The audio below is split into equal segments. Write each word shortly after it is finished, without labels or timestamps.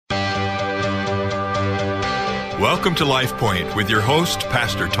Welcome to Life Point with your host,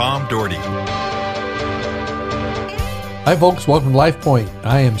 Pastor Tom Dougherty. Hi, folks. Welcome to Life Point.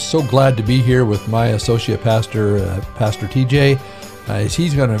 I am so glad to be here with my associate pastor, Pastor TJ. As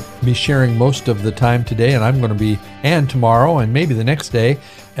he's going to be sharing most of the time today, and I'm going to be, and tomorrow, and maybe the next day,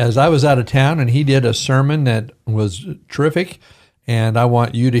 as I was out of town, and he did a sermon that was terrific, and I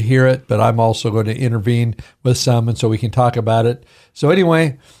want you to hear it, but I'm also going to intervene with some, and so we can talk about it. So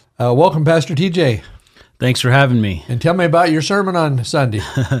anyway, welcome, Pastor TJ. Thanks for having me. And tell me about your sermon on Sunday,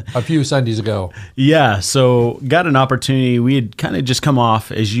 a few Sundays ago. Yeah, so got an opportunity. We had kind of just come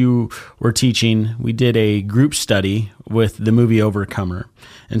off, as you were teaching, we did a group study with the movie Overcomer.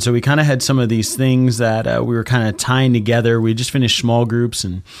 And so we kind of had some of these things that we were kind of tying together. We just finished small groups.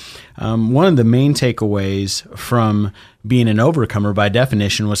 And one of the main takeaways from being an overcomer, by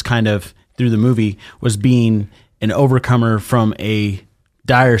definition, was kind of, through the movie, was being an overcomer from a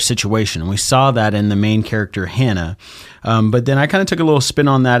dire situation. We saw that in the main character, Hannah. But then I kind of took a little spin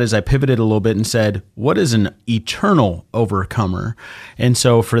on that as I pivoted a little bit and said, what is an eternal overcomer? And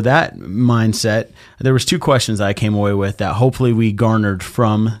so for that mindset, there was two questions that I came away with that hopefully we garnered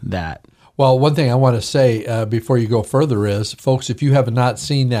from that. Well, one thing I want to say before you go further is, folks, if you have not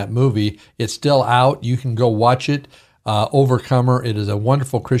seen that movie, it's still out. You can go watch it. Overcomer. It is a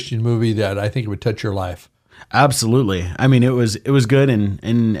wonderful Christian movie that I think it would touch your life. Absolutely. I mean, it was good,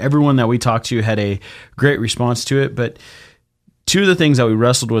 and everyone that we talked to had a great response to it. But two of the things that we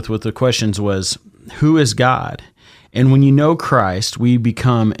wrestled with the questions was, who is God? And when you know Christ, we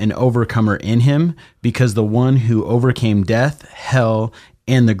become an overcomer in him, because the one who overcame death, hell,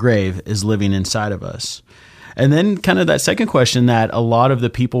 and the grave is living inside of us. And then kind of that second question that a lot of the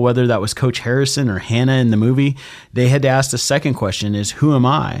people, whether that was Coach Harrison or Hannah in the movie, they had to ask the second question is, who am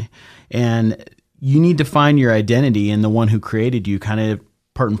I? And you need to find your identity in the one who created you, kind of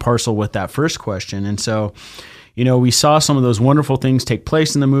part and parcel with that first question. And so, you know, we saw some of those wonderful things take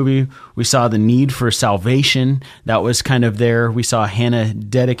place in the movie. We saw the need for salvation that was kind of there. We saw Hannah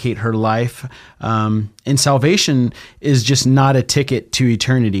dedicate her life. And salvation is just not a ticket to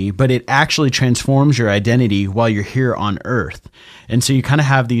eternity, but it actually transforms your identity while you're here on earth. And so you kind of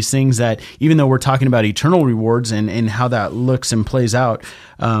have these things that, even though we're talking about eternal rewards and how that looks and plays out,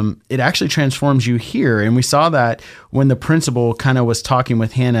 it actually transforms you here. And we saw that when the principal kind of was talking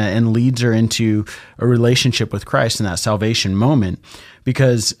with Hannah and leads her into a relationship with Christ in that salvation moment.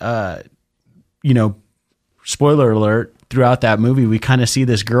 Because, spoiler alert, throughout that movie, we kind of see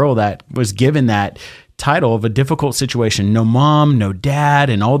this girl that was given that title of a difficult situation, no mom, no dad,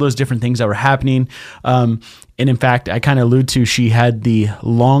 and all those different things that were happening. And in fact, I kind of allude to, she had the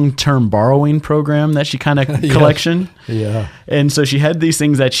long-term borrowing program that she kind of collection. Yeah. And so she had these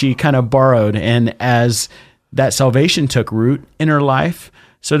things that she kind of borrowed. And as that salvation took root in her life,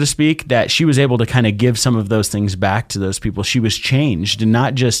 so to speak, that she was able to kind of give some of those things back to those people. She was changed, and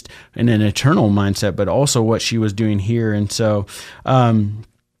not just in an eternal mindset, but also what she was doing here. And so,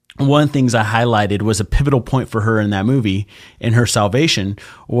 one of the things I highlighted was a pivotal point for her in that movie, in her salvation,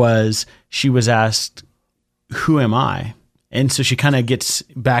 was she was asked, who am I? And so she kind of gets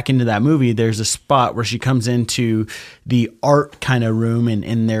back into that movie. There's a spot where she comes into the art kind of room,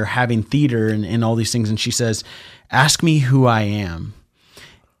 and they're having theater and all these things. And she says, ask me who I am.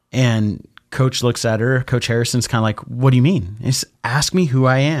 And Coach looks at her. Coach Harrison's kind of like, what do you mean? It's ask me who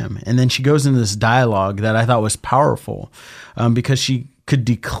I am. And then she goes into this dialogue that I thought was powerful, because she could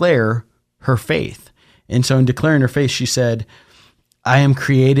declare her faith. And so in declaring her faith, she said, I am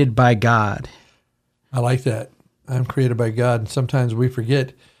created by God. I like that. I'm created by God. And sometimes we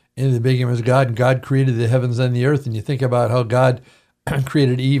forget, in the beginning was God, and God created the heavens and the earth. And you think about how God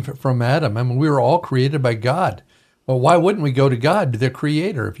created Eve from Adam. I mean, we were all created by God. Well, why wouldn't we go to God, the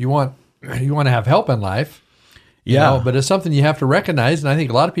creator, if you want to have help in life? Yeah. But it's something you have to recognize. And I think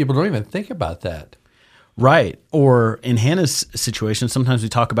a lot of people don't even think about that. Right. Or in Hannah's situation, sometimes we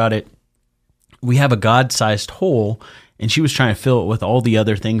talk about it, we have a God-sized hole, and she was trying to fill it with all the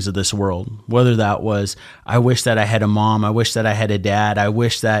other things of this world, whether that was, I wish that I had a mom, I wish that I had a dad, I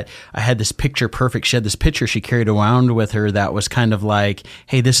wish that I had this picture perfect. She had this picture she carried around with her that was kind of like,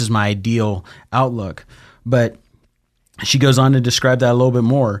 hey, this is my ideal outlook. But she goes on to describe that a little bit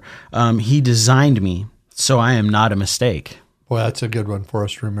more. He designed me, so I am not a mistake. Well, that's a good one for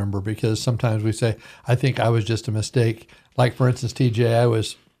us to remember, because sometimes we say, I think I was just a mistake. Like, for instance, TJ, I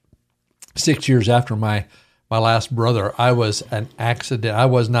was 6 years after my last brother. I was an accident. I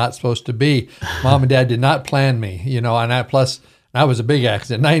was not supposed to be. Mom and Dad did not plan me, and I was a big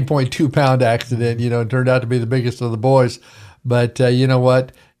accident, 9.2 pound accident, it turned out to be the biggest of the boys. But you know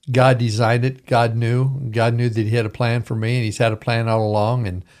what? God designed it. God knew that he had a plan for me, and he's had a plan all along.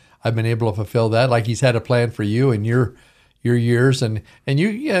 And I've been able to fulfill that. Like He's had a plan for you and your years, and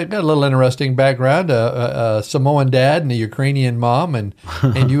you got a little interesting background, a Samoan dad and a Ukrainian mom, and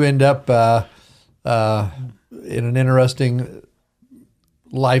you end up in an interesting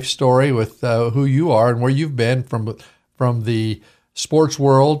life story with who you are and where you've been from the sports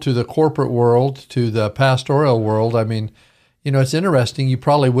world to the corporate world to the pastoral world. I mean, it's interesting. You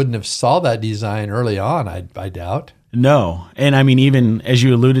probably wouldn't have saw that design early on, I doubt. No. And I mean, even as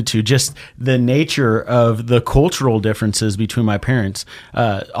you alluded to, just the nature of the cultural differences between my parents.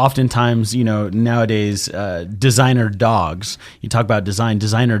 Oftentimes, nowadays, designer dogs, you talk about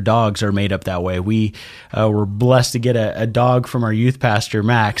designer dogs are made up that way. We were blessed to get a dog from our youth pastor,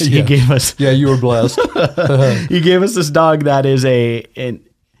 Max. He gave us. Yeah, you were blessed. He gave us this dog that is an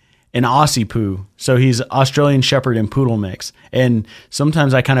Aussie poo. So he's Australian Shepherd and Poodle mix. And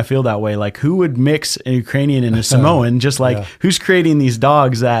sometimes I kind of feel that way. Like, who would mix a Ukrainian and a Samoan? Just like, who's creating these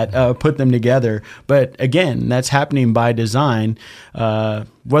dogs that put them together? But again, that's happening by design,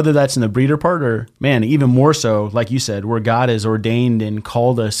 whether that's in the breeder part or, man, even more so, like you said, where God has ordained and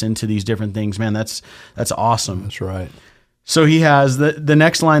called us into these different things. Man, that's awesome. That's right. So he has, the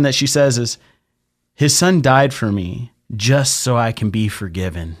next line that she says is, His Son died for me just so I can be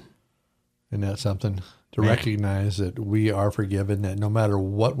forgiven. Isn't that something? To recognize that we are forgiven, that no matter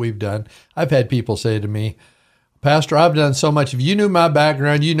what we've done. I've had people say to me, Pastor, I've done so much. If you knew my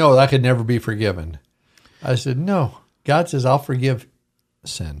background, you know I could never be forgiven. I said, no. God says, I'll forgive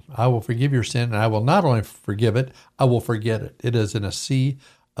sin. I will forgive your sin, and I will not only forgive it, I will forget it. It is in a sea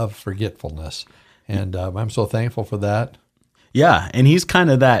of forgetfulness. And I'm so thankful for that. Yeah, and He's kind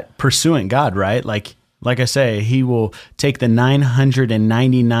of that pursuant God, right? Like I say, He will take the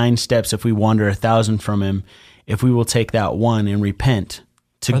 999 steps if we wander 1,000 from Him, if we will take that one and repent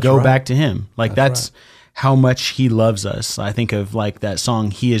to go back to Him. Like that's how much He loves us. I think of like that song,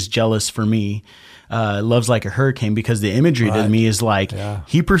 He is jealous for me, loves like a hurricane, because the imagery to me is like,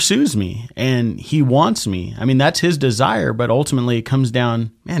 He pursues me and He wants me. I mean, that's His desire, but ultimately it comes down,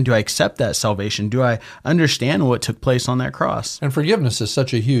 man, do I accept that salvation? Do I understand what took place on that cross? And forgiveness is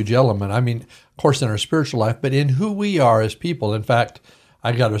such a huge element. I mean, of course, in our spiritual life, but in who we are as people. In fact,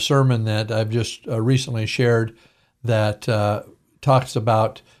 I got a sermon that I've just recently shared that talks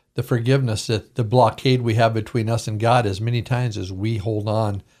about the forgiveness, that the blockade we have between us and God as many times as we hold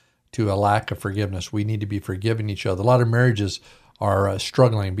on to a lack of forgiveness. We need to be forgiving each other. A lot of marriages are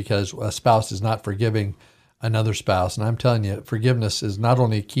struggling because a spouse is not forgiving another spouse. And I'm telling you, forgiveness is not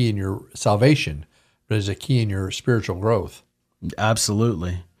only a key in your salvation, but is a key in your spiritual growth.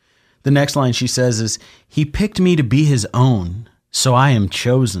 Absolutely. The next line she says is, He picked me to be His own, so I am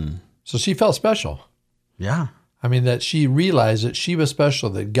chosen. So she felt special. Yeah. I mean, that she realized that she was special,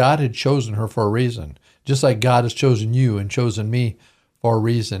 that God had chosen her for a reason, just like God has chosen you and chosen me for a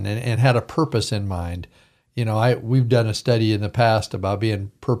reason and had a purpose in mind. We've done a study in the past about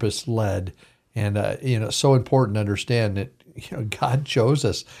being purpose-led, and, it's so important to understand that, God chose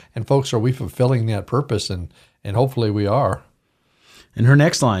us. And folks, are we fulfilling that purpose? And hopefully we are. And her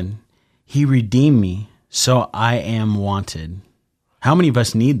next line, He redeemed me, so I am wanted. How many of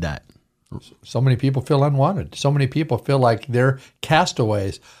us need that? So many people feel unwanted. So many people feel like they're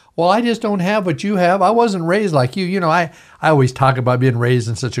castaways. Well, I just don't have what you have. I wasn't raised like you. I always talk about being raised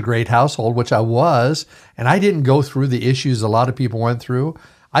in such a great household, which I was, and I didn't go through the issues a lot of people went through.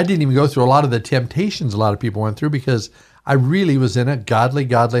 I didn't even go through a lot of the temptations a lot of people went through because I really was in a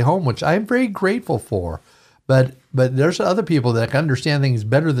godly home, which I'm very grateful for. But there's other people that can understand things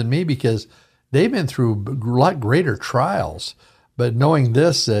better than me because they've been through a lot greater trials. But knowing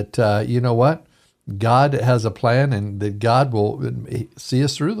this, that, you know what? God has a plan and that God will see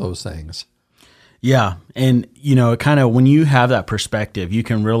us through those things. Yeah. And, kind of when you have that perspective, you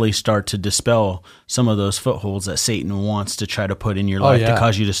can really start to dispel some of those footholds that Satan wants to try to put in your life to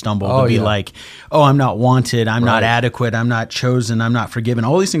cause you to stumble, to be like, oh, I'm not wanted, I'm not adequate, I'm not chosen, I'm not forgiven.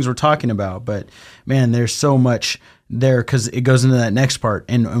 All these things we're talking about. But, man, there's so much there because it goes into that next part.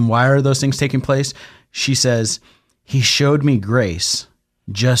 And why are those things taking place? She says, He showed me grace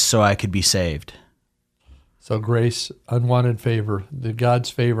just so I could be saved. So grace, unwanted favor, the God's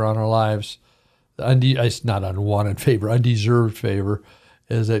favor on our lives, it's not unwanted favor, undeserved favor,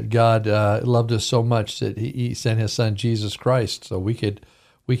 is that God loved us so much that He sent His Son Jesus Christ, so we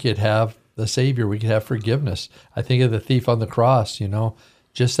could have the Savior, we could have forgiveness. I think of the thief on the cross.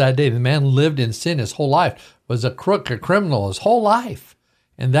 Just that day, the man lived in sin his whole life, was a crook, a criminal his whole life,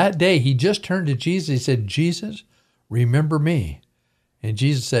 and that day he just turned to Jesus. He said, "Jesus, remember me," and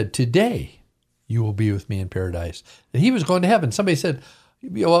Jesus said, "Today you will be with me in paradise." And he was going to heaven. Somebody said,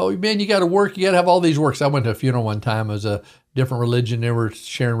 well, man, you got to work. You got to have all these works. I went to a funeral one time. It was different religion. They were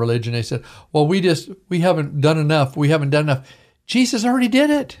sharing religion. They said, well, we haven't done enough. We haven't done enough. Jesus already did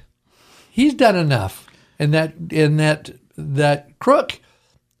it. He's done enough. And that crook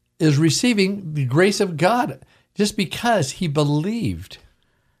is receiving the grace of God just because he believed.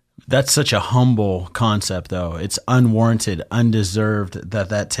 That's such a humble concept, though. It's unwarranted, undeserved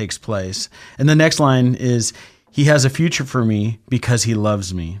that takes place. And the next line is, he has a future for me because he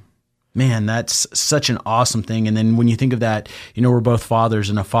loves me. Man, that's such an awesome thing. And then when you think of that, we're both fathers,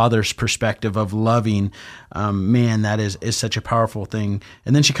 and a father's perspective of loving, man, that is such a powerful thing.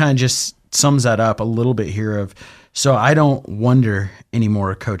 And then she kind of just sums that up a little bit here of, so I don't wonder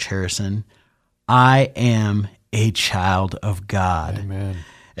anymore, Coach Harrison. I am a child of God. Amen.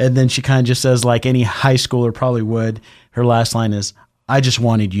 And then she kind of just says, like any high schooler probably would, her last line is, I just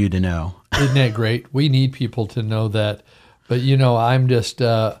wanted you to know. Isn't that great? We need people to know that. But, I'm just, he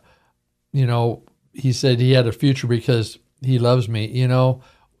said he had a future because he loves me.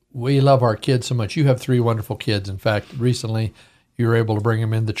 We love our kids so much. You have 3 wonderful kids. In fact, recently you were able to bring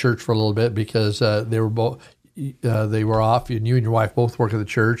them in the church for a little bit because they were off, and you and your wife both work at the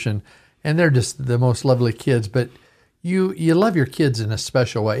church, and they're just the most lovely kids. But you love your kids in a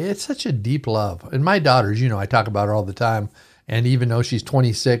special way. It's such a deep love. And my daughters, I talk about her all the time. And even though she's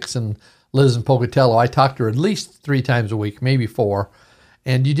 26 and lives in Pocatello, I talk to her at least 3 times a week, maybe 4.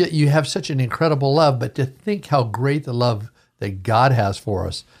 And you have such an incredible love. But to think how great the love that God has for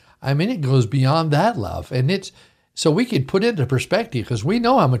us, I mean, it goes beyond that love. And so we could put it into perspective, because we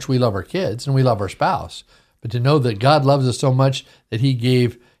know how much we love our kids and we love our spouse. But to know that God loves us so much that he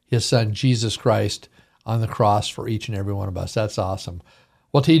gave his son, Jesus Christ, on the cross for each and every one of us. That's awesome.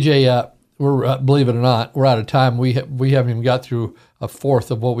 Well, TJ, we're believe it or not, we're out of time. We haven't even got through a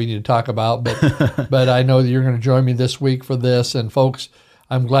fourth of what we need to talk about, but I know that you're going to join me this week for this. And folks,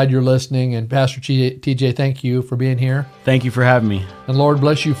 I'm glad you're listening. And Pastor TJ, thank you for being here. Thank you for having me. And Lord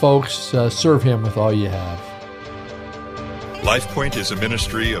bless you folks. Serve him with all you have. LifePoint is a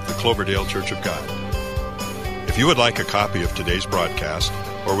ministry of the Cloverdale Church of God. If you would like a copy of today's broadcast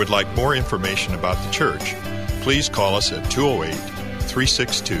or would like more information about the church, please call us at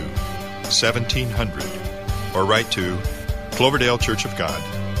 208-362-1700 or write to Cloverdale Church of God,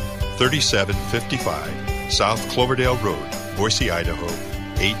 3755 South Cloverdale Road, Boise, Idaho,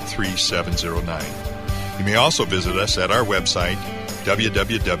 83709. You may also visit us at our website,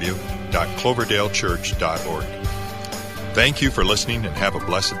 www.cloverdalechurch.org. Thank you for listening and have a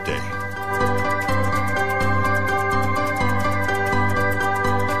blessed day.